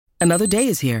Another day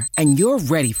is here, and you're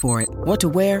ready for it. What to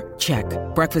wear? Check.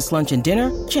 Breakfast, lunch, and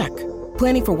dinner? Check.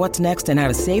 Planning for what's next and how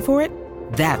to save for it?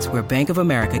 That's where Bank of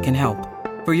America can help.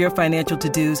 For your financial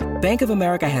to-dos, Bank of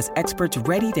America has experts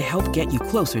ready to help get you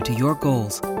closer to your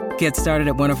goals. Get started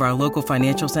at one of our local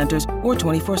financial centers or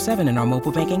 24/7 in our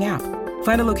mobile banking app.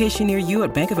 Find a location near you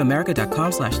at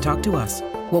bankofamerica.com/talktous.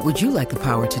 What would you like the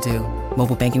power to do?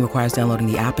 Mobile banking requires downloading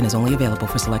the app and is only available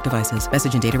for select devices.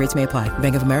 Message and data rates may apply.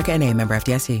 Bank of America N.A., member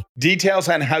FDIC. Details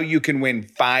on how you can win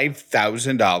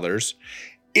 $5,000.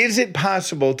 Is it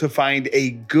possible to find a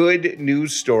good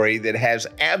news story that has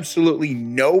absolutely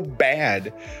no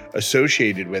bad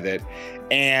associated with it?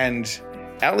 And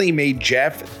Ellie made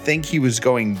Jeff think he was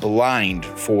going blind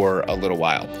for a little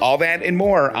while. All that and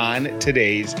more on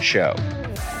today's show.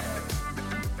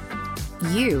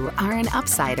 You are an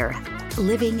upsider,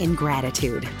 living in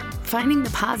gratitude, finding the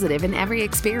positive in every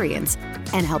experience,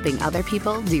 and helping other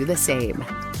people do the same.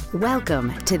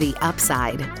 Welcome to The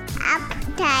Upside.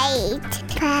 Upside.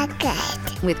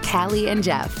 With Callie and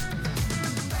Jeff.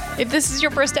 If this is your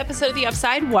first episode of The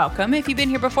Upside, welcome. If you've been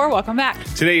here before, welcome back.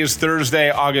 Today is Thursday,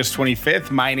 August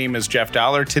 25th. My name is Jeff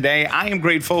Dollar. Today, I am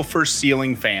grateful for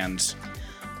ceiling fans.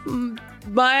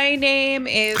 My name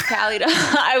is Callie.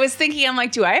 I was thinking, I'm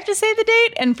like, do I have to say the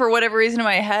date? And for whatever reason in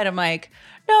my head, I'm like,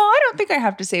 no, I don't think I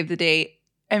have to save the date.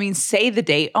 Say the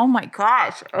date. Oh my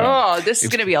gosh. Oh, this is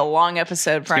going to be a long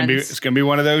episode, friends. It's going to be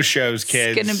one of those shows,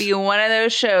 kids. It's going to be one of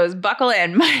those shows. Buckle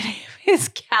in. My name is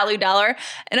Callie Dollar,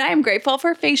 and I am grateful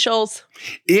for facials.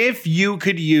 If you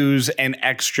could use an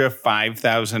extra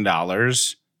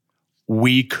 $5,000,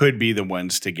 we could be the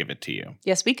ones to give it to you.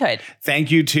 Yes, we could.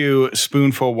 Thank you to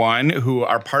Spoonful One, who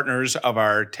are partners of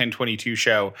our 1022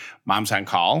 show, Moms on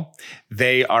Call.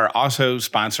 They are also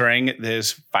sponsoring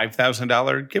this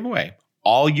 $5,000 giveaway.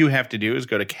 All you have to do is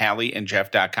go to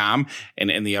callieandjeff.com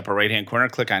and in the upper right-hand corner,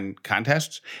 click on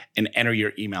contests and enter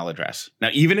your email address. Now,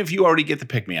 even if you already get the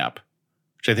pick-me-up,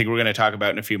 which I think we're going to talk about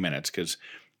in a few minutes because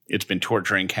it's been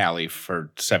torturing Callie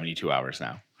for 72 hours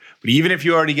now. But even if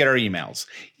you already get our emails,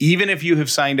 even if you have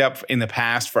signed up in the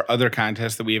past for other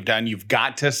contests that we have done, you've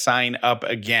got to sign up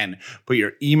again. Put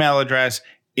your email address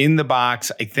in the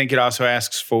box. I think it also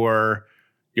asks for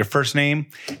your first name,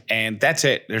 and that's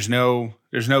it. There's no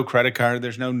credit card.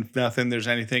 There's no nothing. There's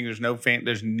anything. There's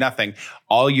nothing.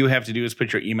 All you have to do is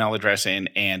put your email address in,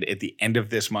 and at the end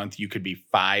of this month, you could be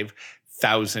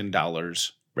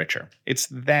 $5,000 richer. It's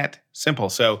that simple.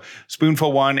 So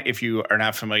Spoonful One, if you are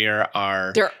not familiar,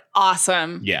 they're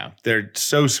awesome. Yeah, they're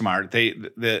so smart.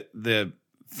 The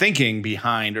thinking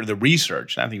behind, or the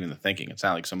research, not even the thinking. It's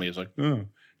not like somebody was like, oh,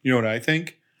 you know what I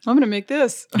think? I'm going to make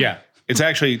this. Yeah. It's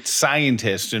actually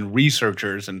scientists and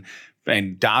researchers and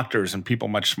doctors and people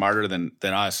much smarter than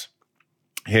us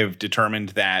have determined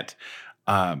that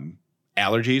common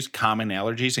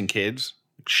allergies in kids,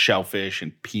 like shellfish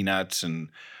and peanuts and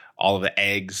all of the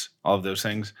eggs, all of those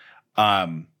things.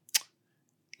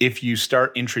 If you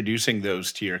start introducing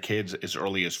those to your kids as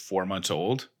early as 4 months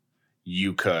old,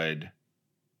 you could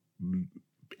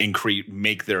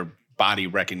make their body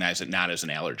recognize it not as an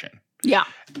allergen. Yeah.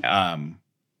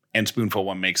 And Spoonful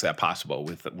One makes that possible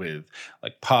with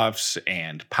like puffs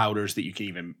and powders that you can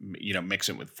even, mix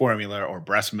it with formula or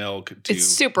breast milk. It's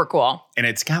super cool. And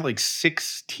it's got like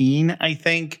 16, I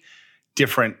think,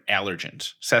 different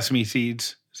allergens. Sesame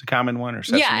seeds is a common one, or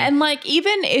sesame. Yeah, and like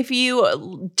even if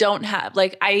you don't have,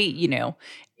 like I,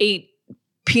 ate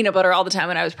peanut butter all the time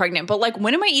when I was pregnant, but like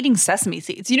when am I eating sesame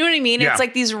seeds? You know what I mean? Yeah. It's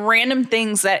like these random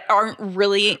things that aren't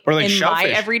really like in shellfish. My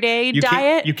everyday diet.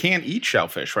 diet. You can't eat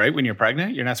shellfish, right? When you're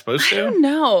pregnant, you're not supposed to. I don't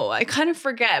know. I kind of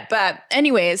forget. But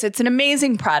anyways, it's an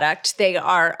amazing product. They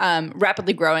are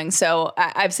rapidly growing. So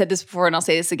I've said this before and I'll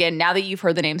say this again. Now that you've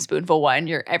heard the name Spoonful One,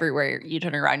 you're everywhere you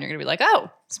turn around, you're going to be like,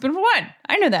 oh, Spoonful One.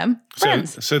 I know them.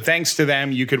 Friends. So thanks to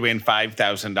them, you could win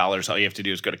 $5,000. All you have to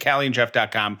do is go to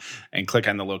callieandjeff.com and click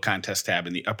on the little contest tab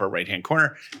in the upper right-hand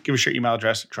corner. Give us your email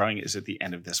address. Drawing is at the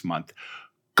end of this month.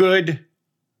 Good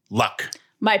luck.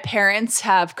 My parents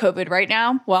have COVID right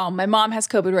now. Well, my mom has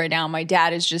COVID right now. My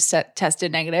dad is just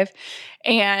tested negative,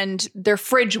 and their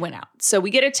fridge went out. So we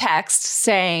get a text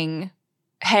saying,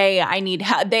 hey, I need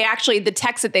help. The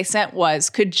text that they sent was,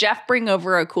 could Jeff bring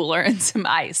over a cooler and some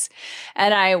ice?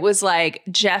 And I was like,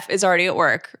 Jeff is already at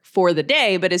work for the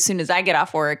day, but as soon as I get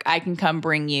off work, I can come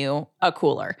bring you a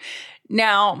cooler.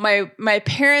 Now, my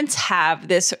parents have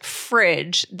this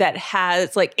fridge that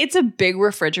has it's a big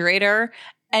refrigerator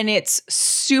and it's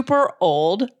super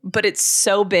old, but it's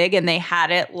so big, and they had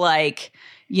it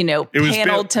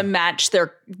paneled to match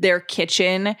their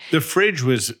kitchen. The fridge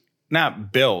was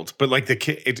not built, but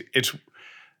it's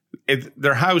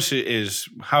their house is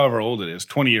however old it is,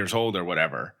 20 years old or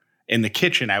whatever. And the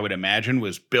kitchen, I would imagine,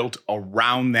 was built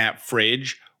around that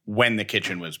fridge when the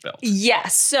kitchen was built.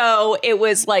 Yes. So it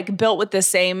was like built with the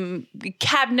same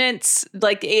cabinets.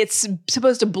 Like it's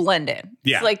supposed to blend in.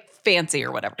 Yeah. It's like fancy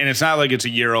or whatever. And it's not like it's a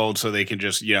year old so they can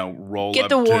just, roll Get up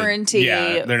the to- warranty.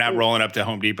 Yeah. They're not rolling up to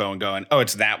Home Depot and going, oh,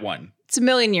 it's that one. It's a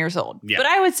million years old. Yeah. But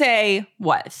I would say,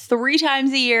 3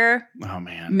 times a year, Oh,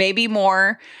 man. maybe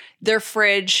more, their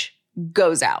fridge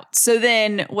goes out. So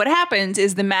then what happens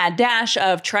is the mad dash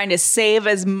of trying to save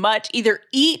as much, either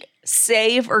eat,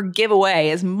 save, or give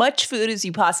away as much food as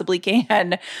you possibly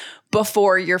can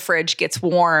before your fridge gets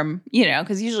warm,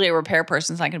 because usually a repair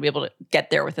person's not going to be able to get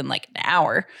there within like an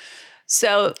hour.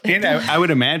 So, And I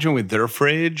would imagine with their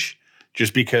fridge,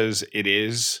 just because it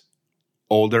is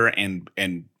older and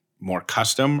more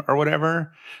custom or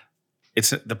whatever,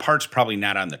 the part's probably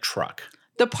not on the truck.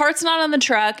 the part's not on the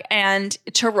truck, and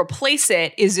to replace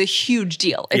it is a huge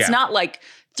deal. It's not like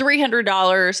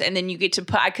 $300 and then you get to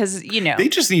put, because They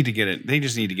just need to get it. They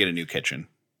just need to get a new kitchen.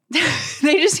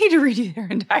 they just need to redo their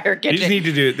entire kitchen. They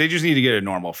just need to get a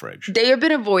normal fridge. They have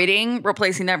been avoiding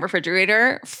replacing that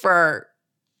refrigerator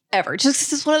forever. Just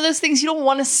 'cause it's one of those things you don't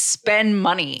want to spend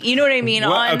money. You know what I mean?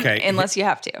 Unless you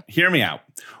have to. Hear me out.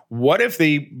 What if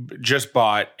they just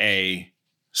bought a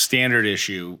standard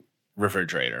issue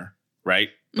refrigerator, right?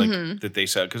 Like that they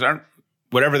sell, because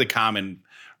whatever the common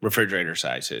refrigerator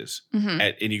size is,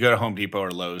 and you go to Home Depot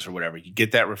or Lowe's or whatever, you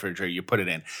get that refrigerator, you put it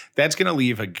in. That's going to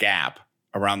leave a gap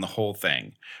around the whole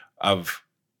thing of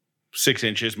 6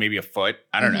 inches, maybe a foot.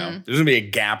 I don't know. There's going to be a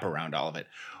gap around all of it.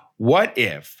 What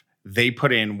if they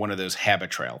put in one of those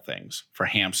Habitrail things for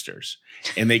hamsters,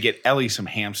 and they get Ellie some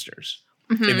hamsters,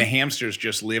 and the hamsters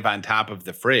just live on top of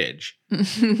the fridge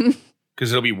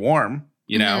because it'll be warm,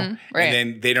 Right. and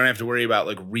then they don't have to worry about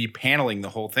like repaneling the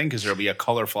whole thing because there'll be a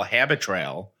colorful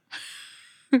Habitrail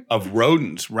of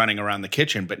rodents running around the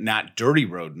kitchen, but not dirty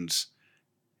rodents,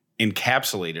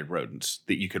 encapsulated rodents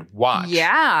that you could watch. Yeah.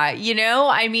 I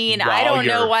don't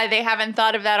know why they haven't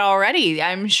thought of that already.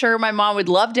 I'm sure my mom would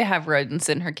love to have rodents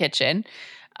in her kitchen.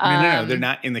 No, they're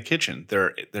not in the kitchen.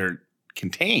 They're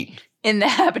contained In the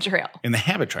Habitrail. in the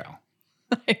Habitrail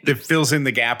that fills in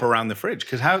the gap around the fridge.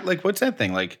 Because what's that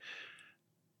thing? Like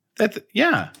that?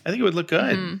 Yeah, I think it would look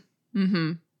good.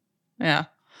 Yeah.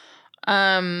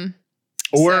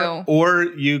 Or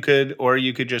you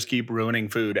could just keep ruining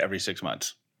food every 6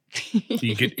 months.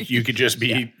 You could just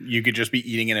be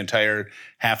eating an entire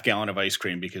half gallon of ice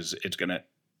cream because it's gonna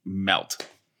melt.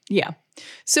 Yeah.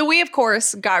 So we, of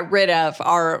course, got rid of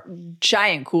our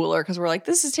giant cooler because we're like,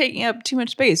 this is taking up too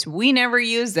much space. We never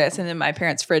use this. And then my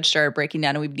parents' fridge started breaking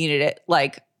down and we've needed it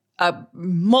like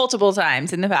multiple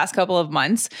times in the past couple of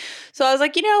months. So I was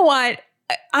like, you know what?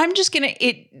 I'm just going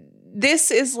to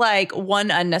this is like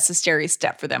one unnecessary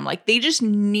step for them. Like they just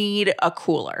need a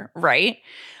cooler, right?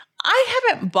 I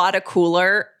haven't bought a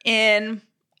cooler in,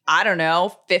 I don't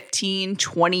know, 15,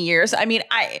 20 years. I mean,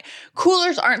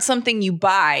 coolers aren't something you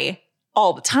buy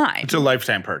all the time. It's a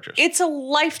lifetime purchase. It's a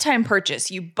lifetime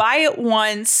purchase. You buy it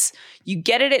once, you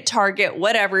get it at Target,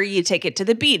 whatever, you take it to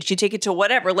the beach, you take it to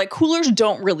whatever. Like coolers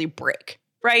don't really break,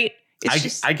 right?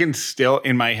 I can still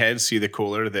in my head see the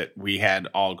cooler that we had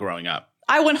all growing up.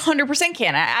 I 100%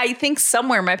 can. I think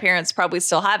somewhere my parents probably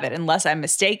still have it unless I'm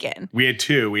mistaken. We had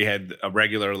two. We had a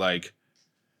regular, like,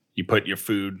 you put your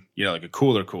food, like a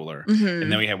cooler.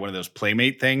 And then we had one of those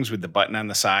Playmate things with the button on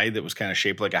the side that was kind of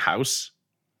shaped like a house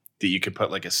that you could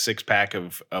put like a 6-pack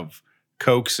of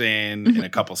Cokes in and a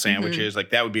couple sandwiches.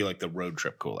 Like that would be like the road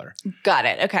trip cooler. Got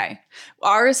it. Okay.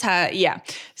 Ours had, yeah.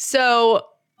 So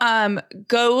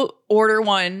go order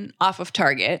one off of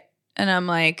Target. And I'm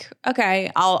like, okay,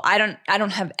 I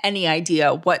don't have any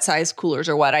idea what size coolers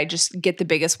or what. I just get the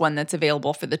biggest one that's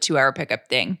available for the 2-hour pickup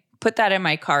thing. Put that in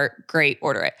my cart. Great,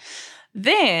 order it.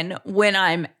 Then when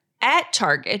I'm at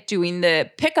Target doing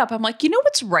the pickup, I'm like, you know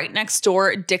what's right next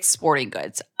door? Dick's Sporting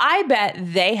Goods. I bet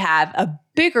they have a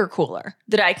bigger cooler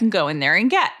that I can go in there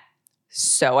and get.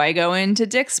 So I go into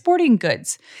Dick's Sporting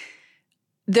Goods.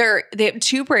 They have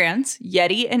 2 brands,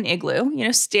 Yeti and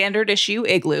Igloo, standard issue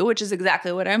Igloo, which is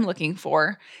exactly what I'm looking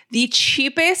for. The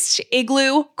cheapest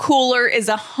Igloo cooler is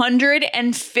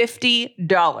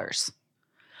 $150.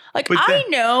 I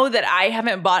know that I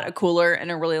haven't bought a cooler in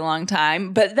a really long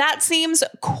time, but that seems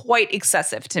quite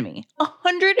excessive to me.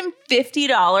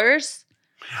 $150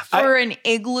 for an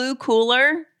Igloo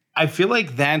cooler? I feel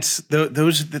like that's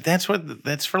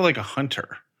for like a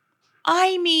hunter.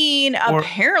 I mean,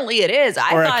 apparently it is.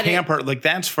 Or a camper. Like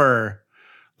that's for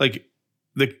like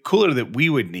the cooler that we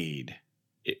would need,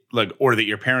 or that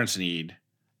your parents need,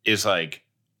 is like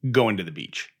going to the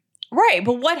beach. Right.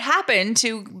 But what happened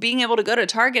to being able to go to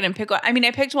Target and pick one? I mean,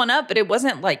 I picked one up, but it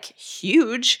wasn't like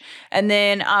huge. And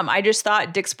then I just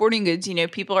thought Dick's Sporting Goods,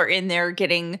 people are in there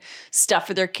getting stuff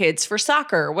for their kids for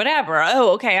soccer or whatever. Oh,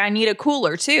 okay. I need a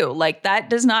cooler too. Like that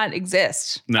does not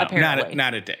exist. No, apparently.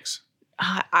 not at Dick's.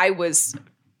 I was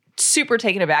super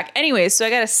taken aback. Anyway, so I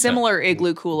got a similar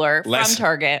Igloo cooler from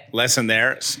Target. Lesson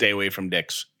there, stay away from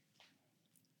Dick's.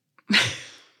 I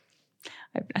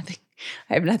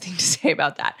have nothing to say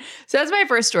about that. So that's my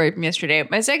first story from yesterday.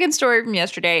 My second story from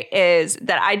yesterday is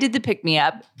that I did the pick me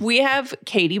up. We have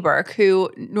Katie Burke,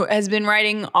 who has been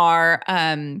writing our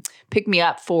pick me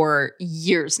up for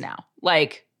years now.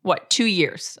 Like, 2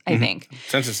 years, I think.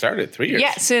 Since it started, 3 years.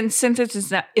 Yeah, since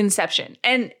its inception.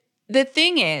 And the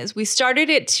thing is, we started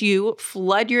it to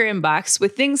flood your inbox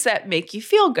with things that make you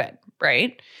feel good,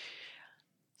 right?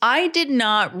 I did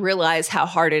not realize how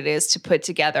hard it is to put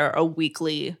together a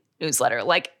weekly newsletter.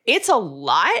 Like, it's a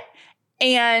lot.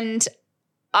 And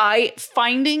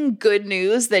finding good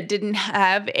news that didn't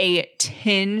have a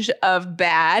tinge of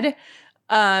bad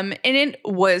in it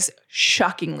was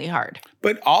shockingly hard.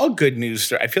 But all good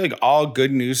news, I feel like all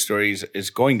good news stories is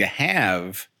going to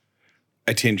have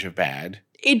a tinge of bad.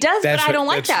 It does, but I don't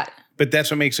like that. But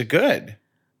that's what makes it good.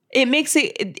 It makes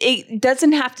it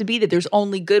doesn't have to be that there's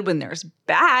only good when there's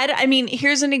bad. I mean,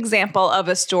 here's an example of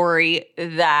a story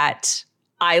that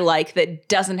I like that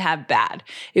doesn't have bad.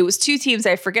 It was 2 teams.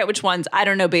 I forget which ones. I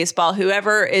don't know baseball.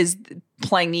 Whoever is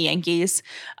playing the Yankees.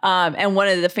 And one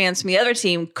of the fans from the other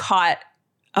team caught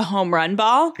a home run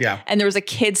ball. Yeah. And there was a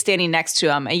kid standing next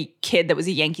to him, a kid that was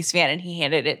a Yankees fan, and he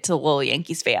handed it to the little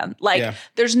Yankees fan. Like,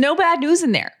 There's no bad news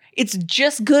in there. It's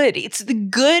just good. It's the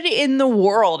good in the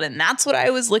world. And that's what I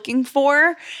was looking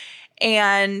for.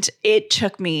 And it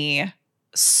took me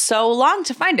so long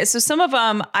to find it. So some of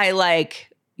them I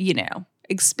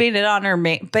expanded on or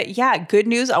made. But yeah, good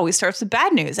news always starts with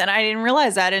bad news. And I didn't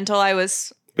realize that until I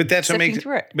was But that's what makes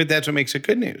through it. But that's what makes it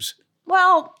good news.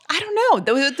 Well, I don't know.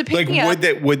 The pick me up.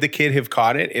 Would the kid have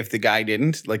caught it if the guy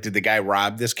didn't? Like, did the guy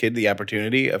rob this kid the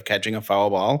opportunity of catching a foul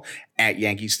ball at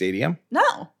Yankee Stadium?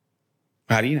 No.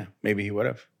 How do you know? Maybe he would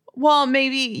have. Well,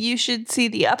 maybe you should see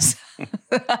the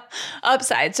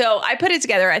upside. So I put it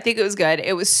together. I think it was good.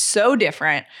 It was so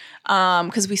different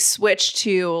because we switched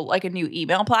to like a new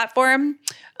email platform.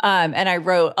 And I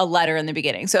wrote a letter in the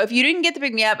beginning. So if you didn't get the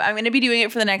pick me up, I'm going to be doing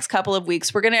it for the next couple of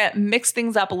weeks. We're going to mix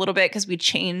things up a little bit because we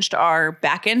changed our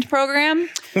back-end program.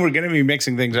 We're going to be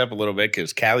mixing things up a little bit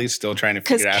because Callie's still trying to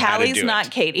figure out how to do it. Because Callie's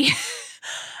not Katie.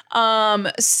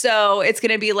 So it's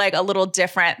going to be like a little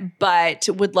different, but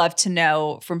would love to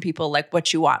know from people like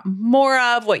what you want more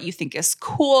of, what you think is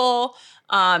cool.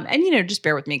 And, just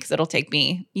bear with me because it'll take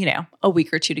me, a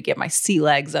week or 2 to get my sea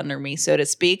legs under me, so to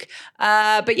speak.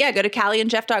 But yeah, go to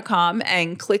CallieandJeff.com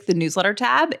and click the newsletter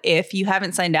tab if you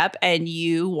haven't signed up and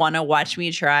you want to watch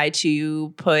me try to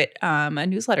put a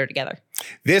newsletter together.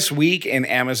 This week in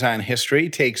Amazon history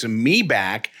takes me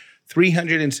back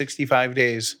 365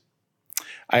 days.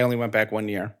 I only went back 1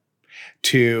 year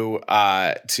to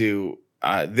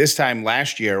this time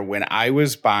last year when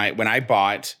I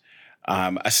bought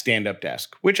a stand-up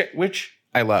desk, which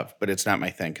I love, but it's not my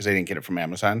thing because I didn't get it from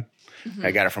Amazon. Mm-hmm.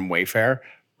 I got it from Wayfair,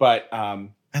 but I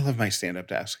love my stand-up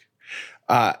desk.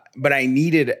 But I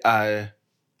needed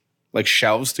like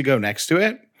shelves to go next to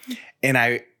it, and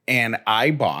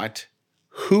I bought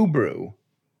Hoobro.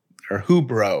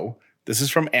 This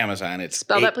is from Amazon. It's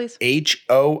spell that, please.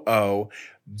 HOOBRO.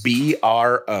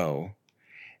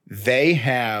 They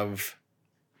have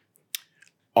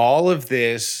all of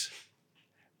this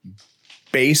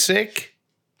basic,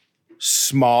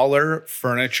 smaller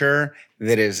furniture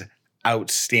that is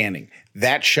outstanding.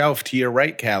 That shelf to your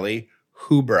right, Callie,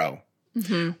 Hoobro.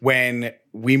 Mm-hmm. When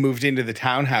we moved into the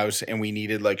townhouse and we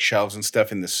needed like shelves and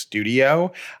stuff in the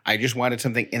studio, I just wanted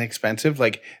something inexpensive.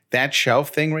 Like that shelf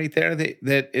thing right there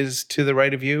that is to the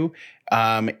right of you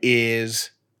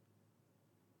is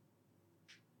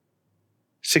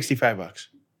 $65.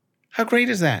 How great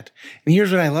is that? And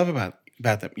here's what I love about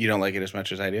them. You don't like it as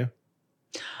much as I do?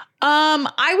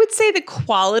 I would say the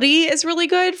quality is really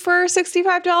good for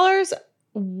 $65.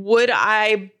 Would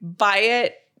I buy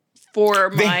it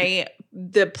for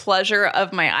the pleasure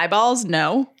of my eyeballs?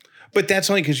 No. But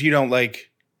that's only because you don't like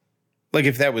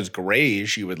if that was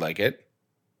grayish, you would like it.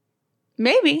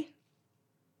 Maybe.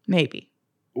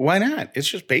 Why not? It's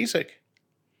just basic.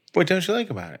 What don't you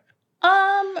like about it?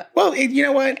 Well, you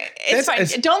know what? It's fine.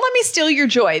 Don't let me steal your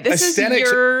joy. This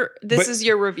is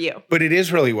your review. But it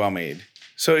is really well made.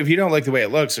 So if you don't like the way it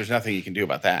looks, there's nothing you can do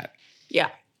about that. Yeah.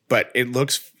 But it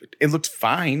looks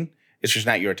fine. It's just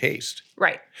not your taste.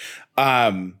 Right.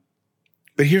 But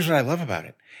here's what I love about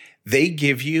it. they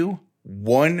give you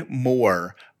one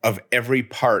more of every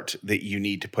part that you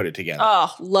need to put it together.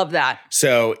 Oh, love that.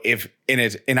 So at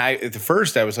the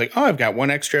first I was like, oh, I've got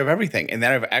one extra of everything. And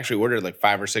then I've actually ordered like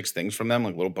 5 or 6 things from them,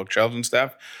 like little bookshelves and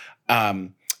stuff.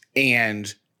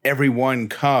 And every one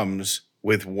comes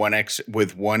with one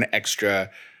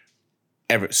extra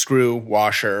screw,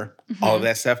 washer, all of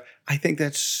that stuff. I think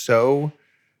that's so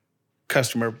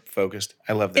customer focused.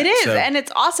 I love that. It is. And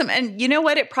it's awesome. And you know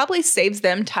what? It probably saves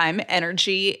them time,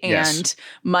 energy, and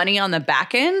money on the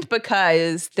back end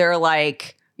because they're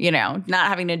like, not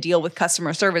having to deal with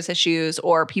customer service issues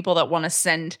or people that want to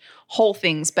send whole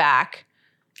things back.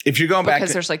 If you're going back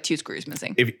because there's like 2 screws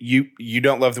missing. If you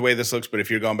don't love the way this looks, but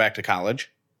if you're going back to college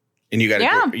and you got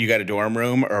a dorm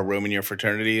room or a room in your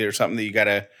fraternity or something that you got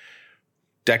to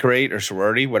decorate or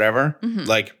sorority, whatever,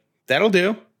 like that'll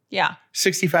do. Yeah.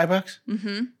 $65.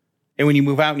 Mm-hmm. And when you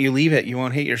move out and you leave it, you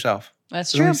won't hate yourself.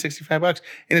 That's it's true. Only $65.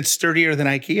 And it's sturdier than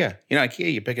IKEA.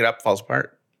 IKEA, you pick it up, falls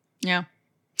apart. Yeah.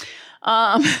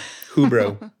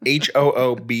 Hoobro.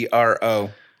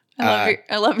 HOOBRO. I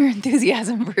love your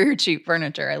enthusiasm for your cheap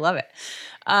furniture. I love it.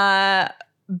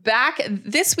 Back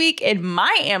this week in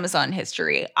my Amazon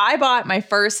history, I bought my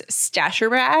first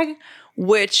Stasher bag,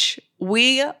 which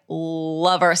we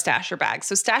love our Stasher bags.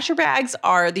 So Stasher bags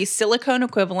are the silicone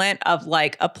equivalent of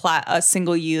like a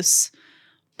single-use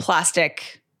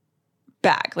plastic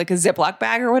bag, like a Ziploc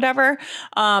bag or whatever.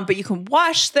 But you can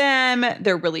wash them.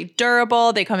 They're really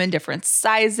durable. They come in different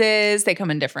sizes. They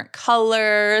come in different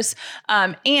colors.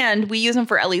 And we use them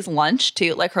for Ellie's lunch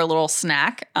too, like her little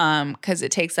snack, because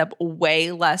it takes up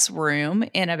way less room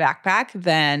in a backpack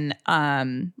than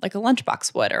like a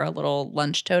lunchbox would or a little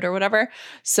lunch tote or whatever.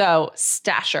 So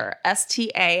Stasher,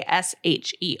 Stasher.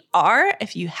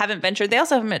 If you haven't ventured, they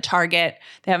also have them at Target.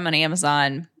 They have them on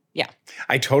Amazon. Yeah.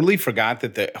 I totally forgot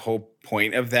that the whole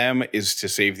point of them is to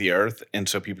save the earth. And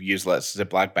so people use less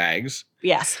Ziploc bags.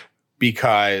 Yes.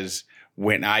 Because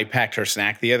when I packed her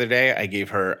snack the other day, I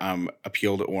gave her a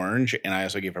peeled orange and I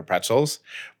also gave her pretzels.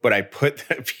 But I put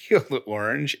the peeled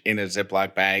orange in a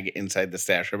Ziploc bag inside the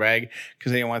Stasher bag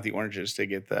because I didn't want the oranges to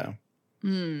get the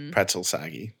pretzel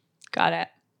soggy. Got it.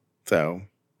 So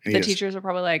the teachers are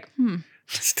probably like,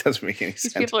 this doesn't make any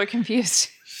sense. These people are confused.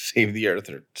 Save the earth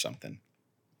or something.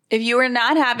 If you are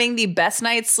not having the best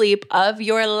night's sleep of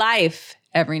your life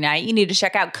every night, you need to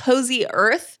check out Cozy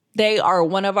Earth. They are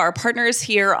one of our partners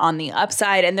here on the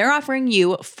Upside, and they're offering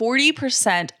you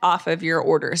 40% off of your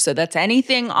order. So that's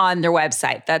anything on their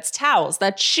website. That's towels,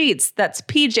 that's sheets, that's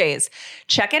PJs.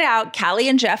 Check it out,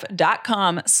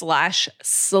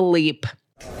 CallieandJeff.com/sleep.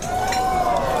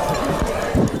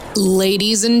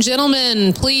 Ladies and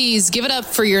gentlemen, please give it up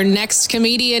for your next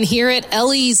comedian here at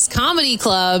Ellie's Comedy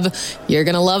Club. You're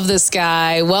going to love this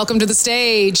guy. Welcome to the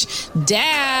stage,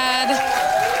 Dad.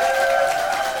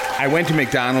 I went to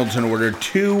McDonald's and ordered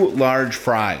 2 large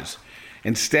fries.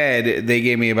 Instead, they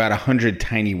gave me about 100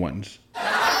 tiny ones.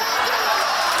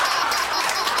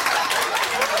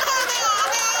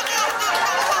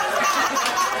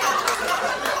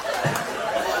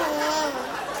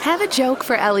 Have a joke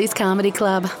for Ellie's Comedy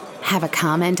Club? Have a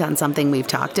comment on something we've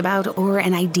talked about or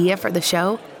an idea for the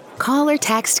show? Call or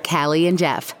text Callie and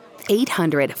Jeff.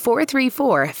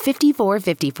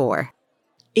 800-434-5454.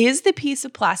 Is the piece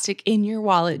of plastic in your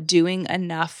wallet doing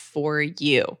enough for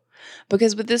you?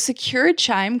 Because with the secured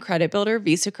Chime Credit Builder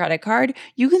Visa credit card,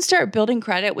 you can start building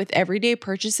credit with everyday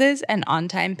purchases and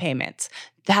on-time payments.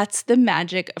 That's the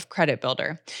magic of Credit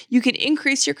Builder. You can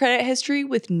increase your credit history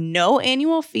with no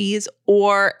annual fees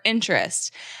or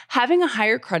interest. Having a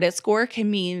higher credit score can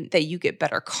mean that you get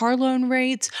better car loan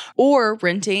rates or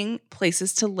renting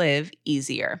places to live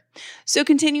easier. So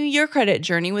continue your credit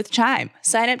journey with Chime.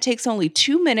 Sign up takes only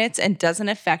 2 minutes and doesn't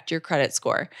affect your credit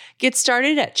score. Get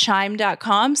started at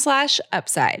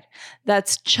chime.com/upside.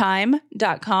 That's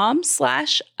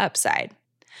chime.com/upside.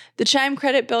 The Chime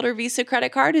Credit Builder Visa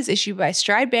credit card is issued by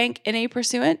Stride Bank N.A.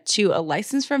 pursuant to a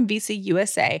license from Visa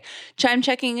USA. Chime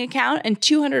checking account and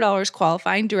 $200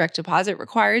 qualifying direct deposit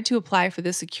required to apply for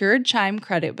the secured Chime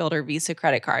Credit Builder Visa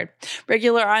credit card.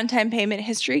 Regular on-time payment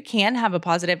history can have a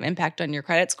positive impact on your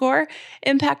credit score.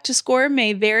 Impact to score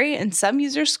may vary, and some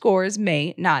users' scores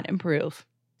may not improve.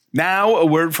 Now, a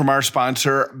word from our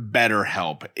sponsor,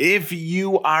 BetterHelp. If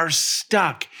you are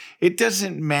stuck It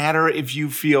doesn't matter if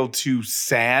you feel too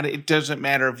sad. It doesn't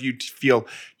matter if you feel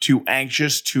too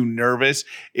anxious, too nervous.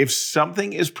 If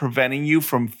something is preventing you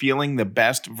from feeling the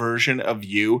best version of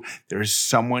you, there is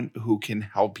someone who can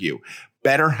help you.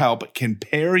 BetterHelp can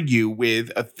pair you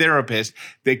with a therapist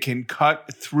that can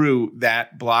cut through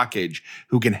that blockage,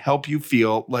 who can help you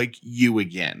feel like you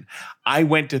again. I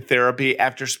went to therapy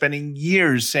after spending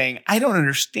years saying, I don't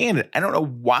understand it. I don't know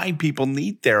why people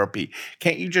need therapy.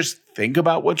 Can't you just think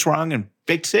about what's wrong and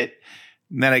fix it?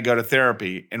 And then I go to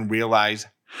therapy and realize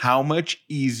how much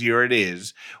easier it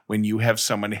is when you have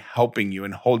someone helping you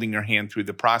and holding your hand through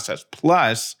the process.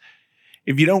 Plus,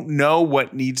 if you don't know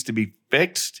what needs to be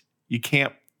fixed, you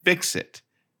can't fix it.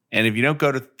 And if you don't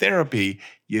go to therapy,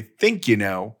 you think you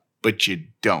know, but you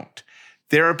don't.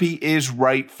 Therapy is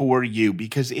right for you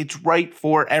because it's right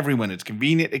for everyone. It's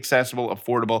convenient, accessible,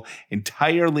 affordable,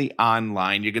 entirely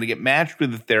online. You're going to get matched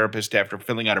with a therapist after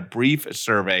filling out a brief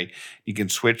survey. You can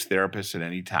switch therapists at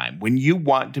any time. When you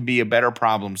want to be a better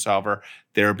problem solver,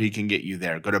 therapy can get you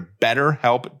there. Go to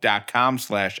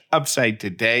betterhelp.com/upside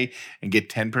today and get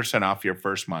 10% off your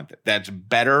first month. That's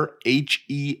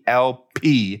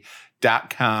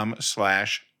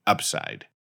betterhelp.com/upside.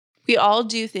 We all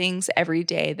do things every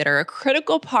day that are a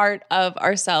critical part of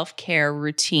our self-care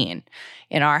routine.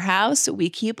 In our house, we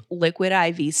keep Liquid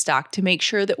IV stocked to make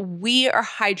sure that we are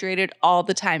hydrated all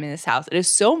the time in this house. It is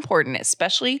so important,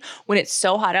 especially when it's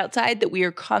so hot outside, that we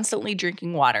are constantly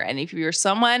drinking water. And if you're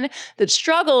someone that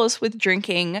struggles with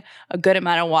drinking a good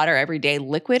amount of water every day,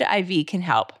 Liquid IV can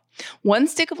help. 1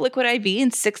 stick of Liquid IV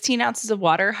and 16 ounces of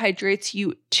water hydrates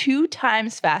you 2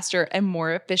 times faster and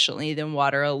more efficiently than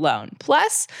water alone.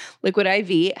 Plus, Liquid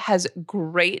IV has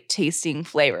great tasting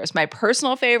flavors. My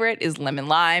personal favorite is lemon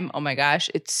lime. Oh my gosh,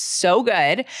 it's so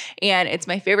good. And it's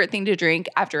my favorite thing to drink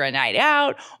after a night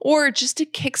out or just to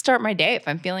kickstart my day if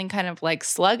I'm feeling kind of like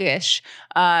sluggish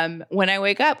when I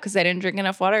wake up because I didn't drink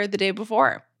enough water the day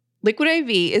before. Liquid IV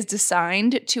is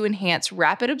designed to enhance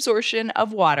rapid absorption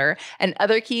of water and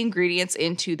other key ingredients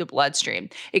into the bloodstream.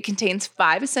 It contains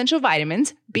 5 essential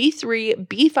vitamins, B3,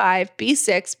 B5,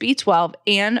 B6, B12,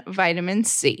 and vitamin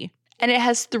C. And it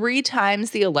has 3 times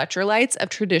the electrolytes of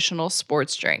traditional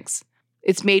sports drinks.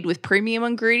 It's made with premium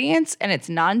ingredients and it's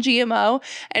non-GMO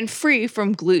and free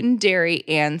from gluten, dairy,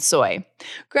 and soy.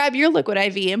 Grab your Liquid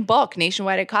IV in bulk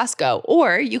nationwide at Costco,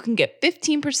 or you can get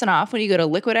 15% off when you go to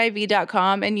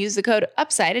liquidiv.com and use the code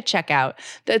UPSIDE at checkout.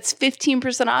 That's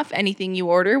 15% off anything you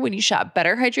order when you shop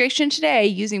Better Hydration today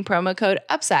using promo code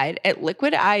UPSIDE at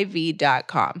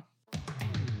liquidiv.com.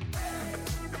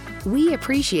 We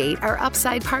appreciate our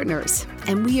Upside partners,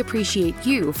 and we appreciate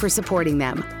you for supporting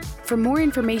them. For more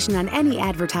information on any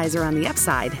advertiser on the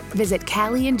Upside, visit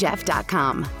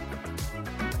CallieandJeff.com.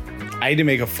 I had to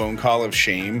make a phone call of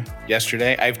shame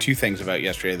yesterday. I have 2 things about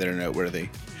yesterday that are noteworthy.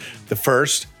 The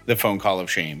first, the phone call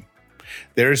of shame.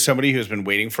 There is somebody who's been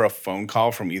waiting for a phone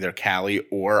call from either Callie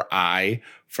or I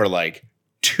for like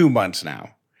 2 months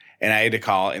now. And I had to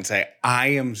call and say,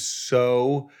 I am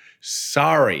so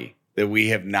sorry that we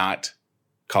have not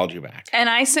called you back. And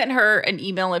I sent her an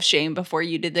email of shame before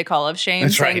you did the call of shame.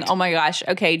 That's saying, right. Oh my gosh,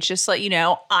 okay, just let you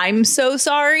know, I'm so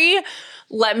sorry.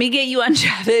 Let me get you on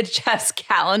Jeff's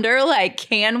calendar. Like,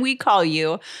 can we call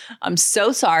you? I'm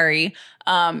so sorry.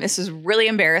 This is really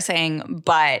embarrassing,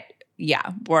 but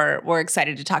yeah, we're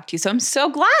excited to talk to you. So I'm so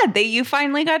glad that you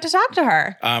finally got to talk to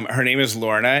her. Her name is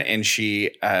Lorna, and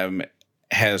she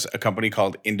has a company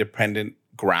called Independent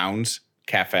Grounds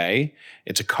Cafe.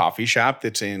 It's a coffee shop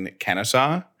that's in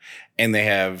Kennesaw, and they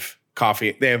have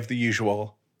coffee. They have the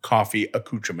usual coffee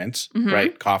accoutrements,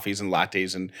 right? Coffees and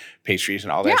lattes and pastries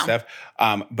and all that stuff.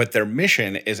 But their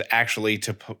mission is actually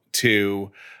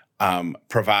to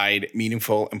provide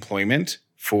meaningful employment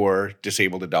for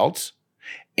disabled adults,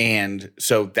 and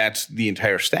so that's the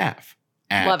entire staff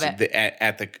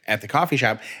at the coffee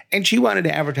shop. And she wanted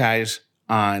to advertise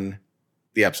on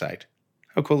the Upside.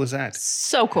 How cool is that?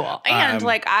 So cool. And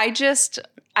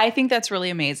I think that's really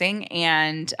amazing.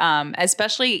 And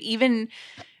especially even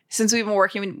since we've been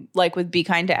working with Be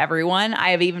Kind to Everyone, I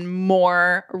have even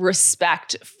more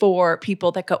respect for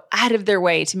people that go out of their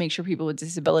way to make sure people with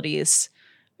disabilities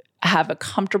have a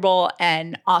comfortable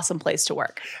and awesome place to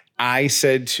work. I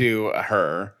said to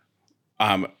her,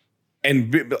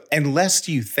 and unless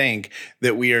you think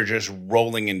that we are just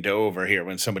rolling in dough over here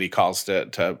when somebody calls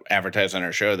to advertise on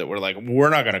our show, that we're like, we're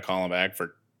not going to call them back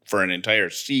for an entire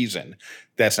season.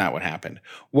 That's not what happened.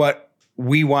 What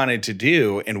we wanted to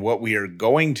do and what we are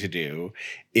going to do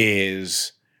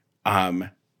is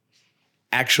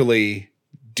actually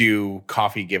do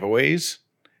coffee giveaways.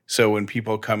 So when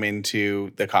people come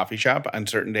into the coffee shop on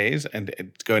certain days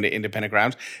and going to independent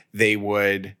grounds,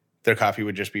 their coffee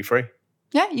would just be free.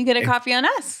 Yeah, you get a coffee on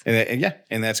us.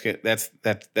 And that's good. That's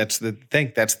the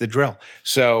thing. That's the drill.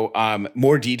 So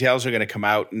more details are going to come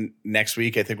out next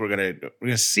week. I think we're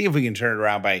gonna see if we can turn it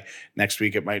around by next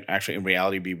week. It might actually, in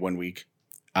reality, be 1 week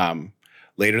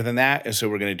later than that. And so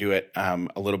we're going to do it a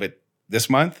little bit this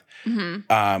month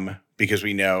because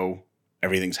we know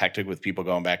everything's hectic with people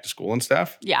going back to school and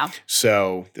stuff. Yeah.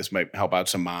 So this might help out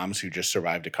some moms who just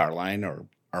survived a car line or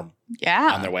are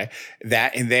on their way.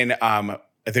 That, and then I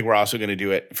think we're also going to do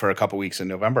it for a couple weeks in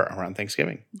November around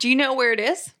Thanksgiving. Do you know where it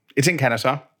is? It's in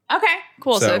Kennesaw. Okay,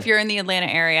 cool. So if you're in the Atlanta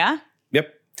area.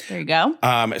 Yep. There you go.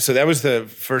 So that was the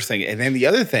first thing. And then the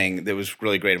other thing that was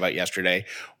really great about yesterday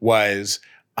was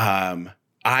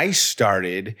I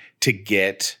started to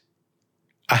get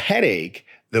a headache,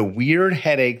 the weird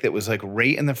headache that was like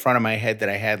right in the front of my head that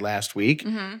I had last week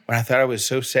when I thought I was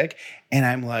so sick. And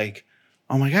I'm like,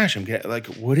 oh my gosh, I'm getting like,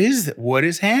 what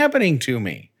is happening to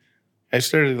me? I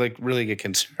started to like really get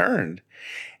concerned.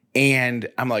 And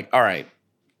I'm like, all right,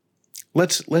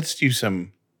 let's do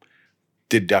some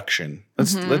deduction.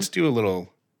 Let's do a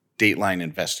little Dateline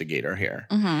investigator here.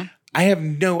 I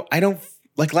don't,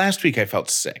 like last week I felt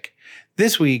sick.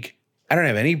 This week, I don't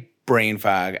have any brain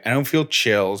fog. I don't feel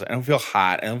chills. I don't feel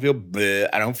hot. I don't feel bleh.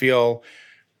 I don't feel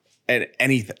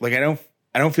anything. Like I don't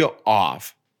feel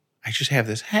off. I just have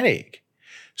this headache.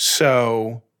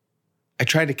 So I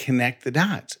tried to connect the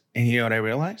dots. And you know what I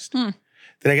realized? That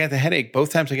I got the headache.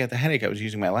 Both times I got the headache, I was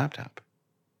using my laptop.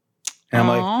 And I'm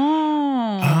like,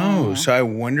 oh, so I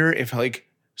wonder if like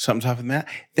something's off with that.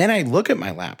 Then I look at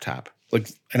my laptop,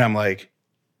 and I'm like,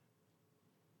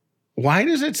 why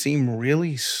does it seem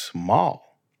really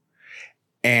small?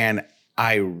 And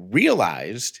I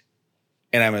realized,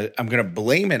 and I'm going to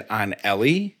blame it on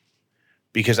Ellie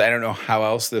because I don't know how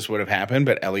else this would have happened,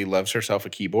 but Ellie loves herself a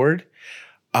keyboard.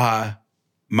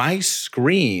 My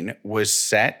screen was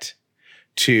set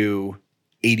to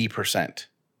 80%.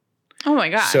 Oh my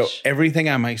gosh. So everything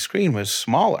on my screen was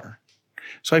smaller.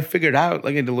 So I figured out,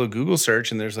 like I did a little Google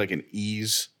search and there's like an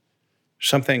ease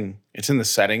something. It's in the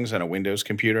settings on a Windows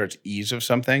computer. It's ease of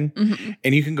something.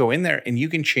 And you can go in there and you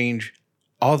can change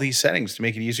all these settings to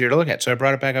make it easier to look at. So I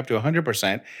brought it back up to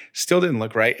 100%. Still didn't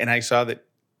look right. And I saw that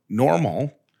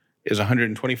normal is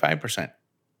 125%.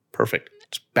 Perfect.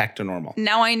 It's back to normal.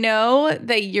 Now I know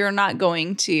that you're not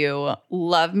going to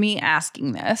love me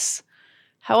asking this.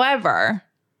 However,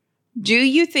 do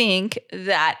you think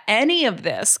that any of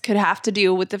this could have to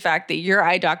do with the fact that your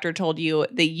eye doctor told you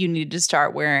that you need to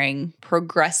start wearing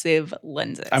progressive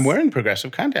lenses? I'm wearing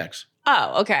progressive contacts.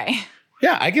 Oh, okay.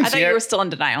 Yeah, I can see. I thought you were still in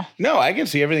denial. No, I can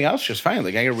see everything else just fine.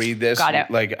 Like I can read this. Got it.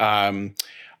 Like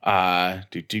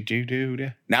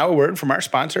Now a word from our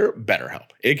sponsor, BetterHelp.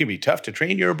 It can be tough to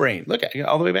train your brain. Look at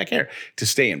all the way back here to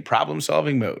stay in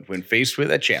problem-solving mode when faced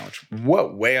with a challenge.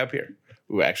 Whoa, way up here.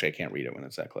 Ooh, actually, I can't read it when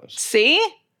it's that close. See?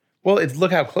 Well,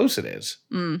 look how close it is.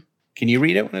 Can you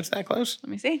read it when it's that close?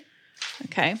 Let me see.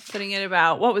 Okay, putting it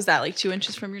about, what was that, like 2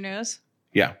 inches from your nose?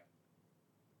 Yeah.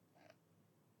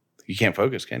 You can't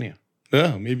focus, can you?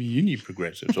 Oh, maybe you need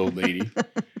progressives, old lady.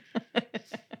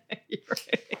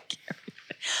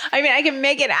 I mean, I can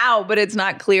make it out, but it's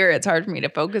not clear. It's hard for me to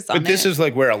focus on it. But this is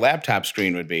like where a laptop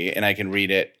screen would be, and I can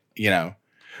read it,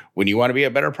 When you want to be a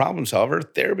better problem solver,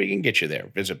 therapy can get you there.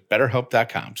 Visit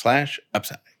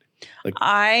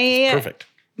betterhelp.com/upside. Perfect.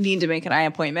 Need to make an eye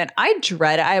appointment. I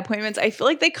dread eye appointments. I feel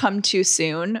like they come too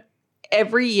soon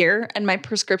every year, and my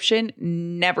prescription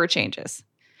never changes.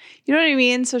 You know what I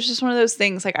mean? So it's just one of those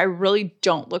things. Like I really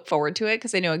don't look forward to it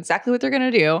because I know exactly what they're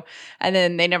going to do. And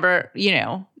then they never,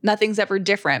 nothing's ever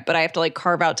different, but I have to like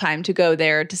carve out time to go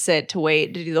there, to sit, to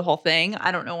wait, to do the whole thing.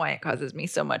 I don't know why it causes me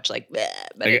so much but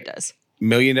it does. $1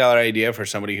 million idea for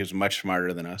somebody who's much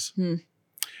smarter than us.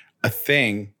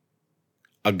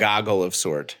 A goggle of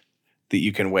sort that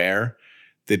you can wear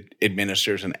that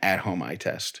administers an at-home eye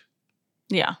test.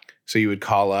 Yeah. So you would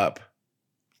call up,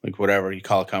 like whatever, you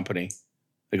call a company.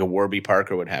 Like a Warby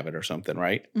Parker would have it or something,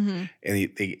 right? And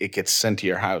it gets sent to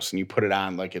your house, and you put it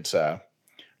on like it's like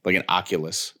an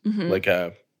Oculus, like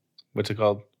a what's it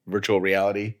called? Virtual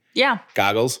reality. Yeah.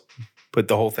 Goggles. Put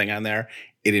the whole thing on there.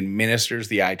 It administers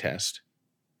the eye test.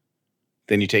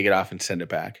 Then you take it off and send it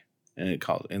back, and it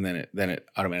calls, and then it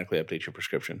automatically updates your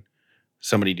prescription.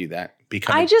 Somebody do that.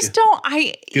 Invite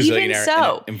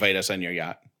us on your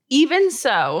yacht. Even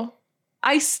so,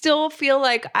 I still feel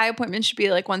like eye appointments should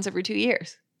be like once every 2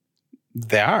 years.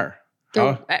 They are.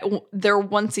 They're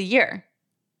once a year.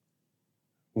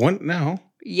 No.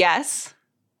 Yes.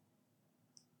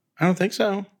 I don't think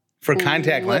so. For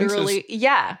contact lenses?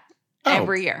 Yeah. Oh.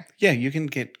 Every year. Yeah, you can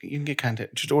get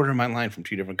contact. Just order them online from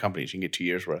 2 different companies. You can get 2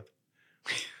 years worth.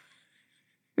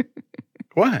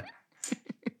 What?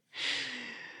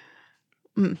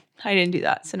 I didn't do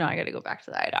that. So now I got to go back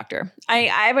to the eye doctor. I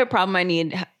have a problem I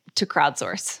need to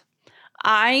crowdsource.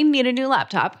 I need a new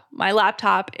laptop. My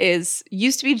laptop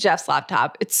used to be Jeff's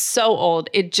laptop. It's so old.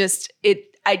 It's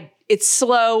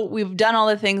slow. We've done all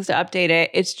the things to update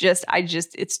it. It's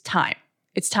time.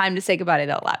 It's time to say goodbye to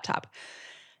that laptop.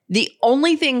 The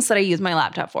only things that I use my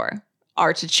laptop for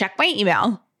are to check my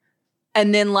email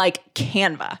and then like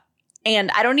Canva.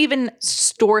 And I don't even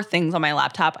store things on my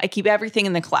laptop. I keep everything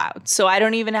in the cloud. So I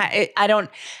don't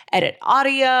edit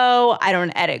audio. I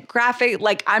don't edit graphic.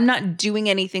 Like I'm not doing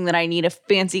anything that I need a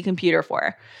fancy computer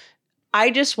for.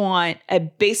 I just want a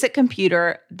basic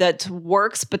computer that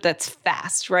works, but that's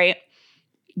fast, right?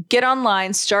 Get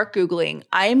online, start Googling.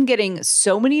 I'm getting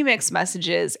so many mixed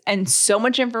messages and so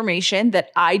much information that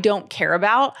I don't care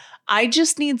about. I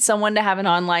just need someone to have an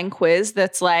online quiz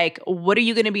that's like, what are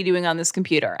you going to be doing on this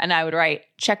computer? And I would write,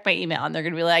 check my email. And they're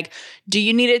going to be like, do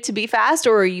you need it to be fast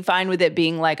or are you fine with it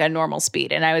being like a normal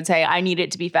speed? And I would say, I need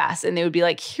it to be fast. And they would be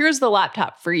like, here's the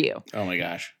laptop for you. Oh my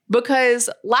gosh. Because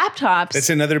laptops. That's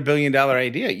another $1 billion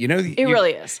idea. You know, it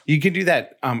really is. You can do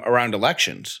that around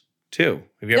elections too.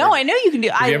 I know you can do.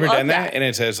 Have you ever done that? And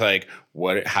it says like,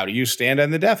 how do you stand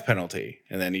on the death penalty?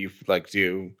 And then you like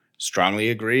do strongly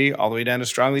agree all the way down to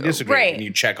strongly disagree. Right. And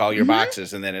you check all your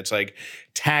boxes. And then it's like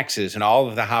taxes and all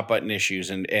of the hot button issues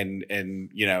and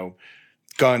you know,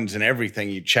 guns and everything.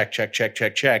 You check.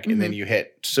 And then you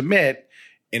hit submit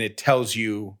and it tells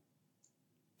you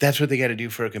that's what they got to do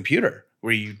for a computer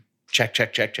where you check.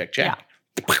 Yeah.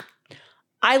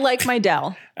 I like my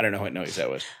Dell. I don't know what noise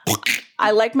that was. I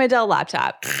like my Dell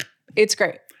laptop. It's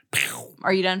great.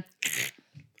 Are you done?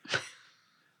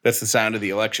 That's the sound of the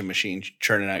election machine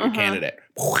churning out your candidate.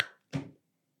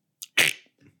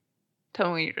 Tell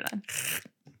me when you're done.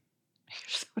 You're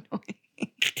so annoying.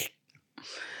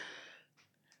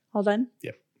 All done?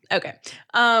 Yep. Okay.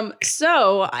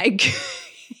 So I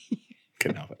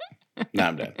couldn't help it. No,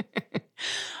 I'm done.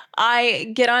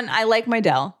 I like my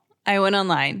Dell. I went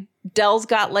online. Dell's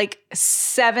got like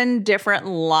 7 different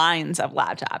lines of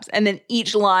laptops. And then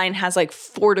each line has like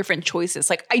 4 different choices.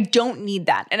 Like I don't need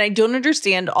that. And I don't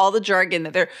understand all the jargon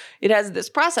that it has this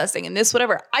processing and this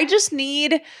whatever. I just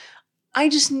need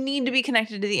to be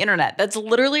connected to the internet. That's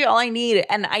literally all I need.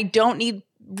 And I don't need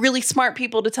really smart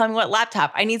people to tell me what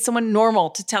laptop. I need someone normal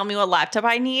to tell me what laptop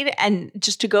I need and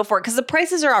just to go for it. Because the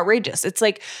prices are outrageous. It's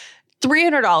like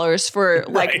 $300 for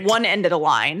like one end of the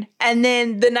line. And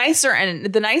then the nicer end,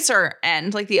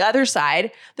 like the other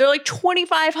side, they're like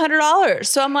 $2,500.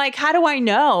 So I'm like, how do I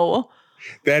know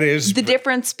that is the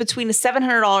difference between a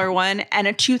 $700 one and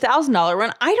a $2,000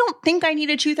 one? I don't think I need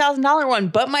a $2,000 one,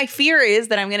 but my fear is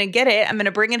that I'm going to get it. I'm going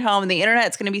to bring it home and the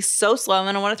internet's going to be so slow and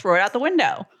then I want to throw it out the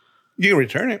window. You can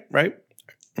return it, right?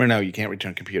 Or no, you can't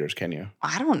return computers, can you?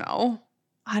 I don't know.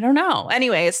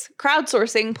 Anyways,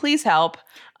 crowdsourcing, please help.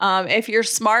 If you're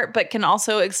smart but can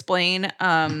also explain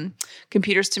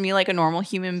computers to me like a normal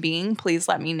human being, please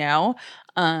let me know.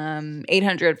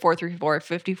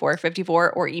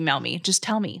 800-434-5454 or email me. Just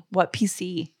tell me what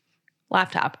PC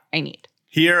laptop I need.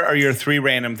 Here are your 3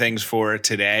 random things for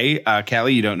today.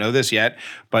 Callie, you don't know this yet,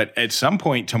 but at some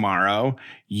point tomorrow,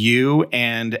 you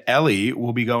and Ellie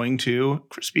will be going to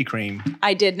Krispy Kreme.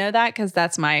 I did know that because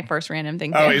that's my first random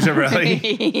thing. Oh, is it really?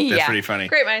 That's pretty funny.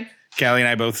 Great mind. Callie and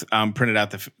I both printed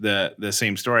out the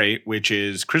same story, which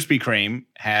is Krispy Kreme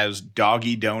has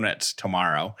doggy donuts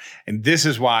tomorrow. And this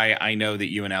is why I know that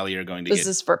you and Ellie are going to This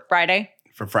is for Friday?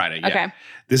 For Friday, yeah. Okay.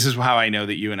 This is how I know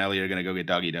that you and Ellie are going to go get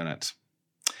doggy donuts.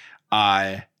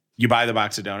 You buy the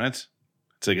box of donuts.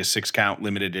 It's like a 6-count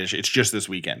limited edition. It's just this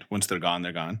weekend. Once they're gone,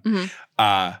 they're gone.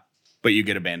 Mm-hmm. But you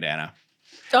get a bandana.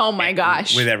 Oh my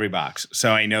gosh. With every box.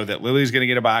 So I know that Lily's going to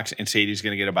get a box and Sadie's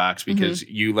going to get a box because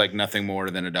you like nothing more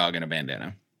than a dog and a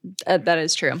bandana. That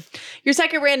is true. Your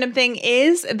second random thing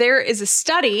is there is a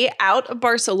study out of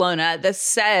Barcelona that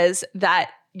says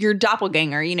that your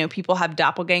doppelganger, you know, people have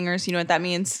doppelgangers. You know what that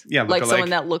means? Yeah. Like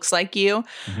someone that looks like you.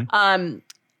 Mm-hmm.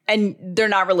 And they're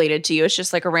not related to you. It's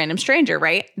just like a random stranger,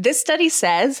 right? This study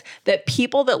says that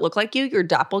people that look like you, your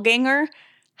doppelganger,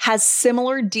 has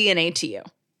similar DNA to you,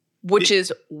 which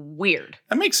is weird.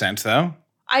 That makes sense, though.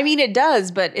 I mean, it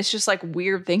does, but it's just like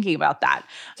weird thinking about that.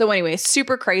 So anyway,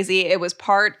 super crazy. It was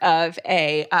part of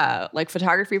a like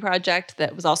photography project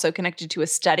that was also connected to a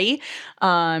study.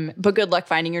 But good luck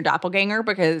finding your doppelganger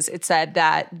because it said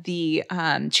that the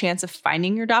chance of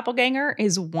finding your doppelganger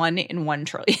is 1 in 1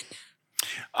 trillion.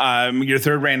 Your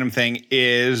third random thing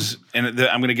is, and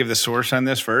I'm going to give the source on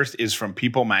this first, is from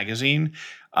People Magazine.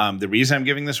 The reason I'm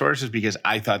giving the source is because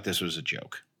I thought this was a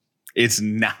joke. It's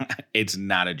not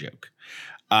a joke.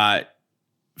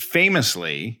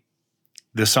 Famously,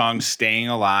 the song Staying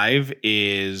Alive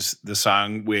is the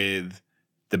song with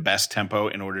the best tempo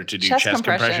in order to do chest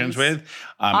compressions with.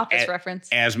 Office reference.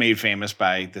 As made famous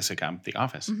by the sitcom The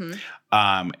Office.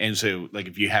 Mm-hmm. And so, like,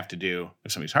 if you have to do,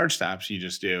 if somebody's heart stops, you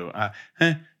just do,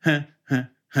 and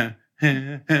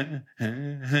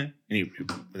you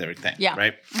with everything,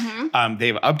 right? Mm-hmm.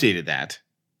 They've updated that,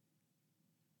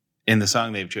 and the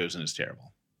song they've chosen is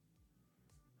terrible.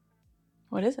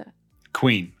 What is it?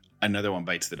 Queen, Another One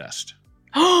Bites the Dust.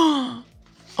 Oh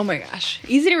my gosh.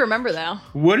 Easy to remember though.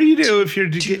 What do you do if you're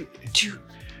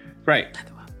right?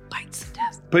 Another one bites the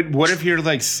dust. But what if you're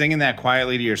like singing that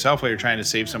quietly to yourself while you're trying to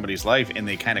save somebody's life, and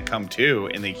they kind of come to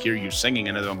and they hear you singing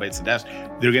Another One Bites the Dust?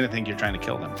 They're going to think you're trying to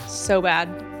kill them. So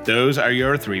bad. Those are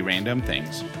your 3 random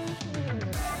things.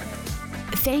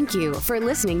 Thank you for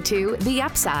listening to The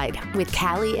Upside with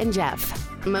Callie and Jeff.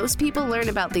 Most people learn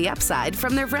about The Upside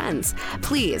from their friends.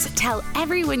 Please tell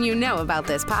everyone you know about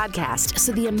this podcast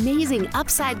so the amazing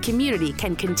Upside community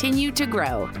can continue to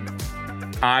grow.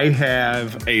 I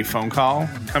have a phone call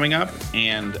coming up,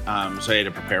 and so I had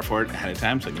to prepare for it ahead of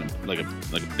time. It's like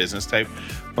a business type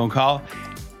phone call,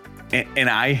 and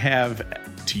I have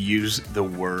to use the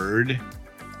word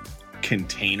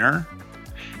container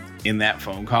in that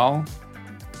phone call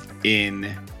in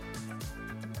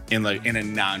a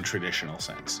non-traditional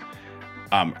sense.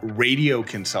 Radio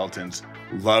consultants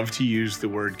love to use the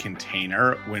word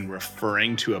container when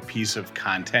referring to a piece of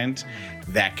content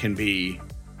that can be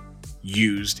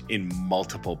used in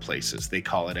multiple places. They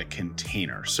call it a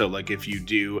container. So like if you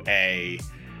do a,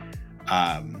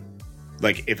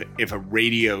 like if a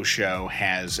radio show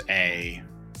has a,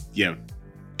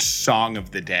 song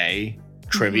of the day,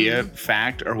 trivia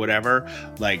fact or whatever,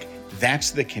 like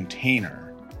that's the container.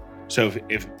 So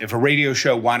if a radio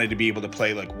show wanted to be able to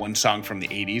play like one song from the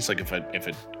 80s, like if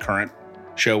a current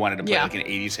show wanted to play like an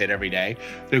 80s hit every day,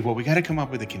 they're like, well, we got to come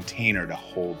up with a container to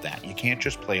hold that. You can't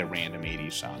just play a random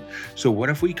 80s song. So what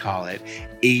if we call it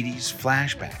 80s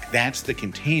flashback? That's the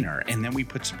container. And then we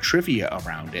put some trivia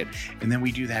around it. And then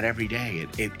we do that every day.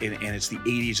 And it's the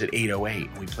 80s at 808.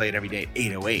 And we play it every day at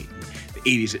 808. The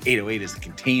 80s at 808 is the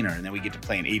container. And then we get to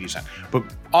play an 80s song. But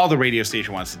all the radio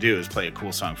station wants to do is play a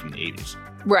cool song from the 80s.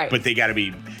 Right. But you got to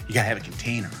have a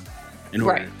container in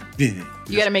order. You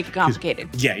got to make it complicated.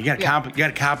 Yeah, you got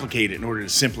to complicate it in order to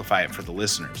simplify it for the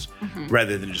listeners,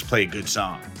 rather than just play a good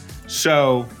song.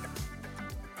 So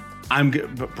I'm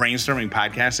brainstorming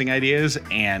podcasting ideas,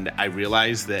 and I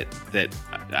realize that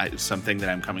something that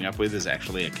I'm coming up with is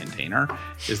actually a container,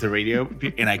 is the radio,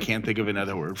 and I can't think of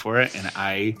another word for it. And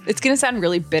it's going to sound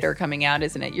really bitter coming out,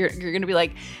 isn't it? You're going to be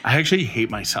like, I actually hate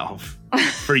myself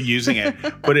for using it,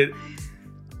 but it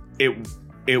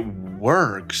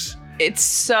works. It's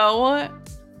so.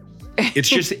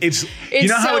 It's you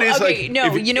know how it is. Okay, like,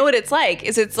 no, you know what it's like?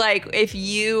 It's like if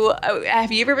you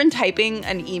have you ever been typing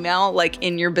an email like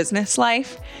in your business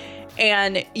life,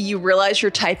 and you realize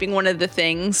you're typing one of the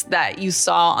things that you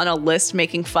saw on a list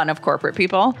making fun of corporate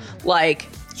people, like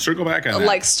circle back on that.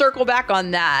 Like circle back on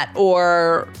that,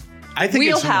 or I think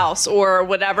Wheelhouse or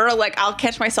whatever. Like I'll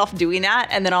catch myself doing that,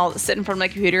 and then I'll sit in front of my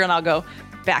computer and I'll go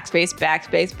backspace,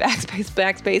 backspace, backspace,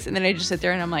 backspace, and then I just sit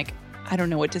there and I'm like, I don't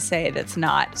know what to say that's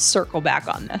not circle back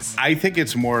on this. I think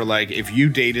it's more like if you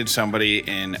dated somebody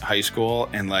in high school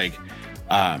and like,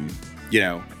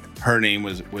 her name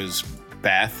was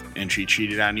Beth and she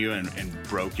cheated on you and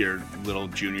broke your little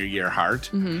junior year heart.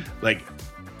 Like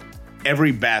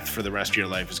every Beth for the rest of your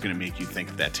life is going to make you think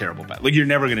of that terrible Beth. Like you're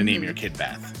never going to name your kid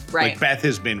Beth. Right. Like Beth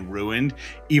has been ruined,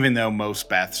 even though most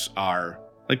Beths are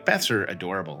like Beths are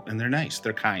adorable and they're nice.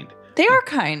 They're kind. They are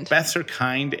kind. Beths are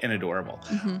kind and adorable.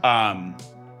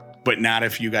 But not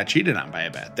if you got cheated on by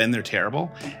a Beth. Then they're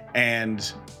terrible. And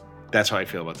that's how I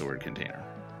feel about the word container.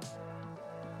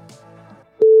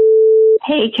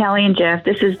 Hey, Callie and Jeff,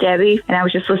 this is Debbie, and I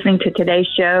was just listening to today's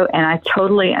show, and I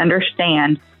totally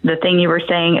understand the thing you were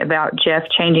saying about Jeff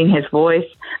changing his voice.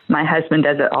 My husband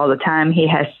does it all the time. He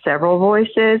has several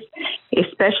voices,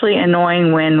 especially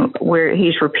annoying when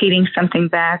he's repeating something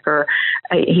back or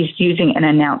he's using an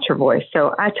announcer voice.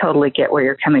 So I totally get where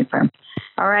you're coming from.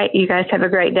 All right, you guys have a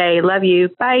great day. Love you.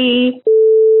 Bye. Hey,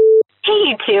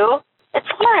 you two. It's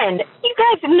Lauren. You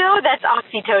guys know that's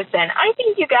oxytocin. I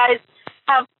think you guys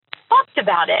have talked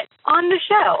about it on the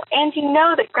show. And you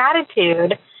know that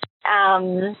gratitude,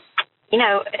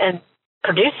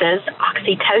 produces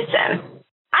oxytocin.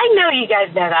 I know you guys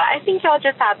know that. I think y'all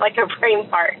just had like a brain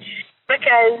fart.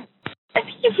 because I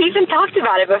think you've even talked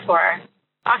about it before.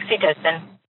 Oxytocin.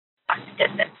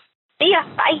 See ya.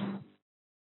 Bye.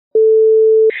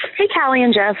 Hey, Callie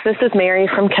and Jeff. This is Mary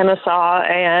from Kennesaw,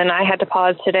 and I had to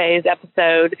pause today's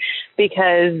episode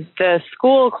because the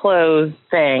school clothes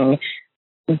thing.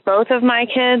 Both of my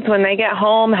kids, when they get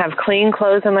home, have clean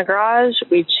clothes in the garage.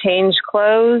 We change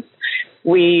clothes.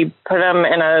 We put them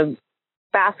in a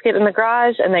basket in the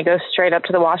garage, and they go straight up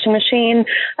to the washing machine.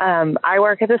 I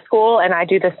work at the school, and I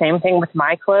do the same thing with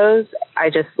my clothes. I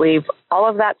just leave all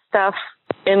of that stuff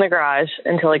in the garage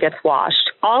until it gets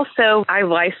washed. Also, I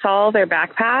Lysol their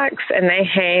backpacks, and they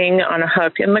hang on a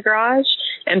hook in the garage.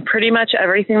 And pretty much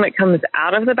everything that comes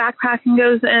out of the backpacking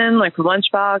goes in, like the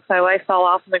lunchbox, I Lysol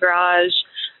off in the garage,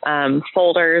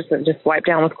 folders that just wipe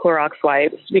down with Clorox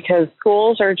wipes, because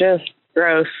schools are just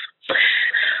gross.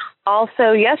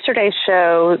 Also, yesterday's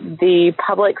show, the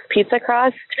Publix pizza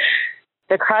crust,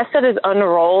 the crust that is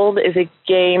unrolled is a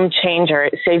game changer.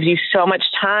 It saves you so much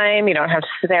time. You don't have to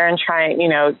sit there and try,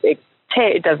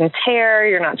 it doesn't tear.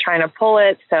 You're not trying to pull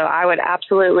it. So I would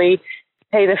absolutely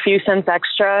pay the few cents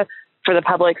extra for the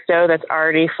Publix dough that's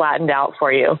already flattened out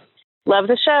for you. Love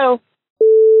the show.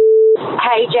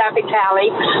 Hey, Jeff and Callie.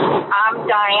 I'm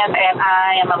Diane, and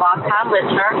I am a longtime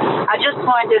listener. I just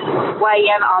wanted to weigh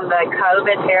in on the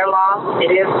COVID hair loss.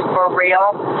 It is for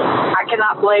real. I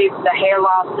cannot believe the hair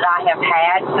loss that I have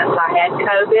had since I had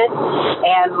COVID.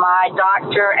 And my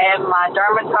doctor and my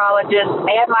dermatologist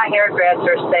and my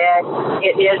hairdresser said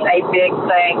it is a big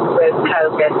thing with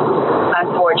COVID,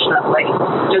 unfortunately.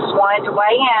 Just wanted to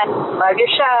weigh in. Love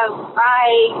your show.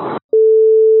 Bye.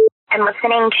 I'm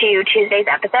listening to Tuesday's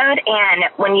episode, and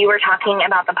when you were talking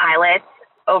about the pilots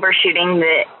overshooting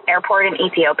the airport in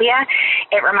Ethiopia,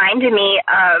 it reminded me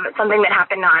of something that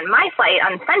happened on my flight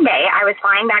on Sunday. I was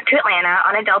flying back to Atlanta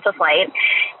on a Delta flight,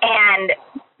 and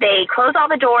they close all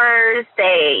the doors.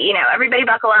 Everybody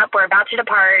buckle up. We're about to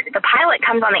depart. The pilot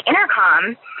comes on the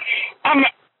intercom and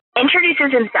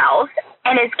introduces himself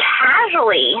and is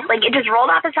casually, it just rolled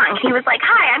off his tongue. He was like,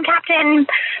 "Hi, I'm Captain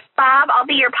Bob. I'll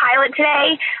be your pilot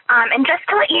today. And just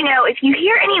to let you know, if you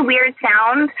hear any weird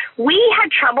sounds, we had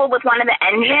trouble with one of the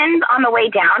engines on the way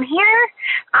down here.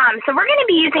 So we're going to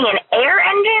be using an air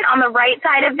engine on the right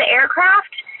side of the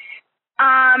aircraft.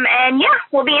 And yeah,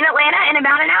 we'll be in Atlanta in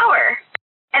about an hour."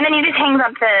 And then he just hangs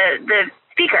up the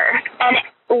speaker. And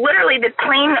literally the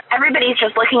plane, everybody's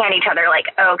just looking at each other like,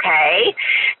 okay.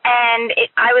 And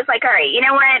I was like, all right, you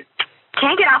know what?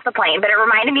 Can't get off the plane, but it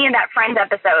reminded me of that Friends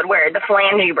episode where the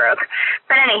phalange broke.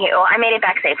 But anywho, I made it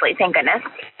back safely, thank goodness.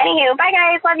 Anywho, bye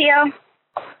guys, love you.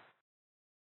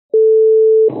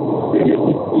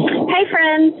 Hey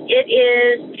friends, it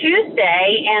is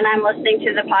Tuesday and I'm listening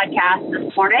to the podcast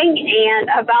this morning, and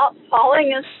about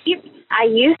falling asleep, I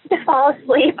used to fall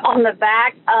asleep on the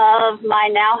back of my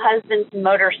now husband's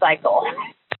motorcycle.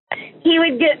 He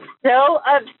would get so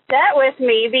upset with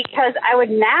me because I would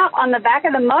nap on the back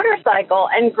of the motorcycle,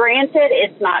 and granted,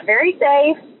 it's not very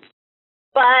safe,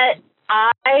 but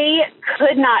I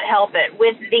could not help it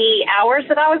with the hours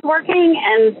that I was working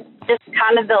and just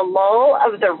kind of the lull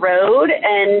of the road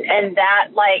and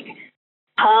that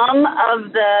hum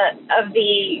of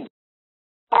the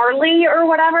Harley or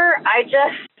whatever.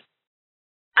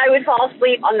 I would fall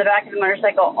asleep on the back of the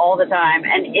motorcycle all the time,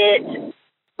 and it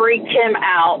freaked him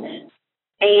out.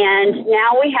 And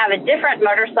now we have a different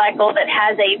motorcycle that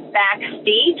has a back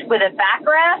seat with a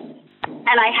backrest,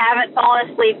 and I haven't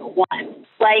fallen asleep once.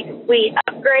 We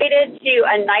upgraded to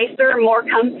a nicer, more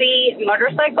comfy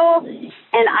motorcycle,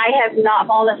 and I have not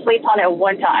fallen asleep on it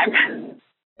one time.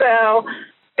 So,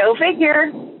 go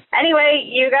figure. Anyway,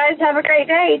 you guys have a great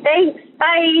day. Thanks.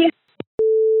 Bye.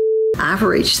 I've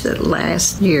reached the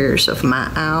last years of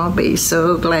my I'll be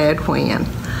so glad when.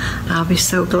 I'll be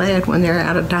so glad when they're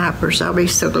out of diapers. I'll be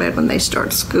so glad when they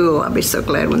start school. I'll be so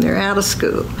glad when they're out of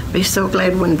school. I'll be so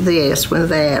glad when this, when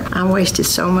that. I wasted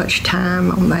so much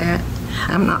time on that.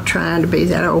 I'm not trying to be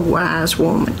that old wise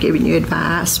woman giving you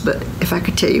advice, but if I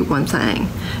could tell you one thing,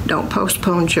 don't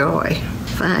postpone joy.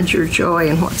 Find your joy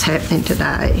in what's happening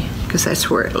today, because that's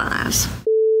where it lies.